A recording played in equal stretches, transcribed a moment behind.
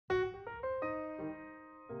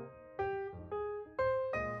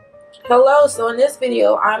Hello, so in this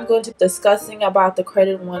video I'm going to be discussing about the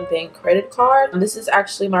Credit One Bank credit card. This is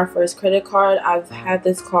actually my first credit card. I've had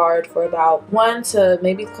this card for about 1 to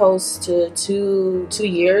maybe close to two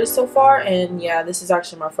years so far, and yeah, this is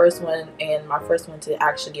actually my first one and my first one to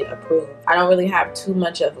actually get approved. I don't really have too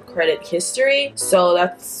much of a credit history, so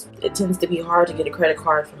it tends to be hard to get a credit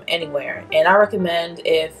card from anywhere. And I recommend,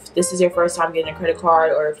 if this is your first time getting a credit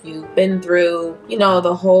card, or if you've been through,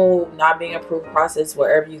 the whole not being approved process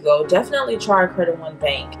wherever you go, definitely try Credit One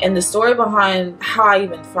Bank. And the story behind how I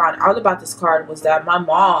even found out about this card was that my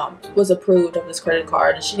mom was approved of this credit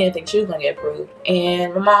card and she didn't think she was gonna get approved.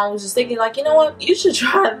 And my mom was just thinking like, you know what, you should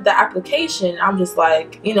try the application. I'm just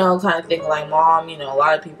like, kind of thinking like, Mom, a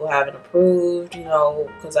lot of people haven't approved,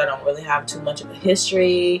 because I don't really have too much of a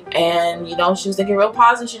history. And she was thinking real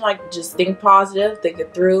positive. She's like, just think positive, think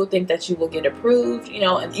it through, think that you will get approved,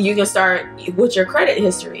 and you can start with your credit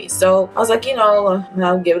history. So I was like,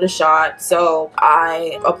 I'll give it a shot. So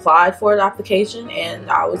I applied for the application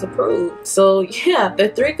and I was approved. So yeah, the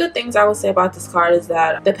 3 good things I would say about this card is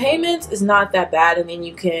that the payments is not that bad, and then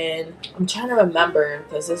you can, I'm trying to remember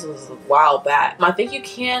because this was a while back, I think you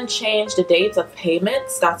can change the dates of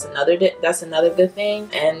payments. That's another good thing.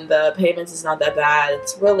 And the payments is not that bad.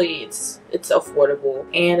 It's really, it's affordable.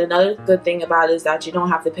 And another good thing about it is that you don't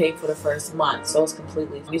have to pay for the first month, so it's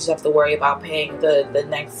completely, you just have to worry about paying the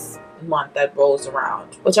next month that rolls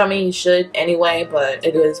around, which I mean you should anyway, but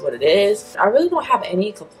it is what it is. I really don't have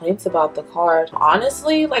any complaints about the card,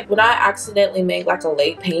 honestly. Like when I accidentally make like a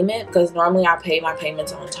late payment, because normally I pay my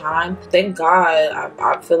payments on time, thank God,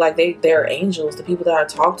 I feel like they're angels. The people that I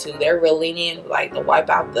talk to, they're real lenient, like to wipe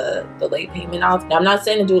out the late payment off. Now I'm not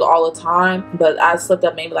saying to do it all the time, but I slipped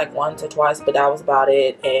up maybe like once or twice, but that was about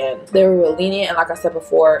it. And they were real lenient, and like I said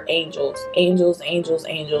before, angels.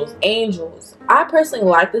 I personally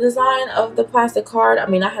like the design of the plastic card. I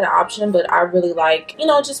mean, I had an option, but I really like,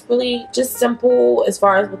 just simple as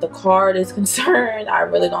far as what the card is concerned. I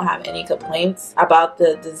really don't have any complaints about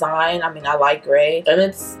the design. I mean, I like gray and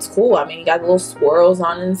it's cool. I mean, you got little swirls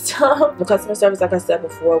on it and stuff. The customer service, like I said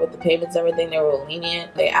before, with the payments and everything, they were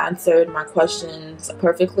lenient. They answered my questions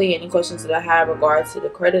perfectly. Any questions that I had regards to the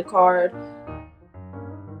credit card.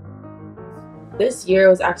 This year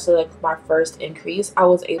was actually like my first increase. I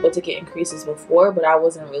was able to get increases before, but I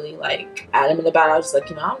wasn't really like adamant about it. I was just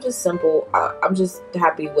like, I'm just simple. I'm just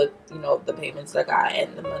happy with, the payments that I got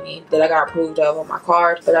and the money that I got approved of on my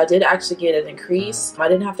card. But I did actually get an increase. I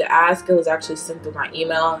didn't have to ask. It was actually sent through my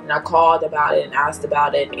email, and I called about it and asked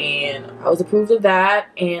about it, and I was approved of that.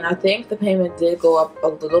 And I think the payment did go up a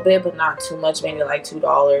little bit, but not too much, maybe like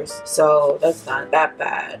 $2. So that's not that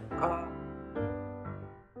bad.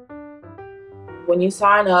 When you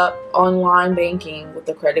sign up online banking with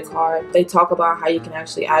the credit card, they talk about how you can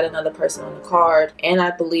actually add another person on the card, and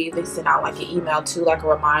I believe they send out like an email too, like a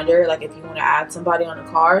reminder, like if you want to add somebody on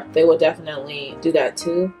the card, they will definitely do that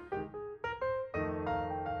too.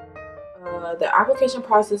 The application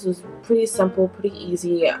process was pretty simple, pretty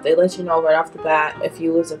easy. They let you know right off the bat if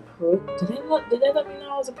you was approved. Did they let me know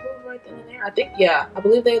I was approved right then and there? I think, yeah, I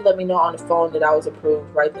believe they let me know on the phone that I was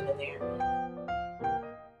approved right then and there.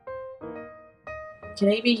 Can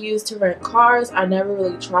it be used to rent cars? I never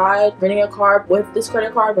really tried renting a car with this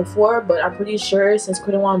credit card before, but I'm pretty sure since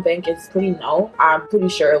Credit One Bank is pretty known, I'm pretty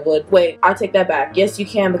sure it would. Wait, I take that back. Yes, you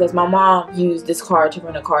can, because my mom used this card to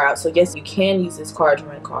rent a car out. So yes, you can use this card to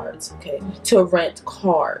rent cars. Okay, to rent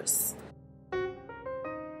cars.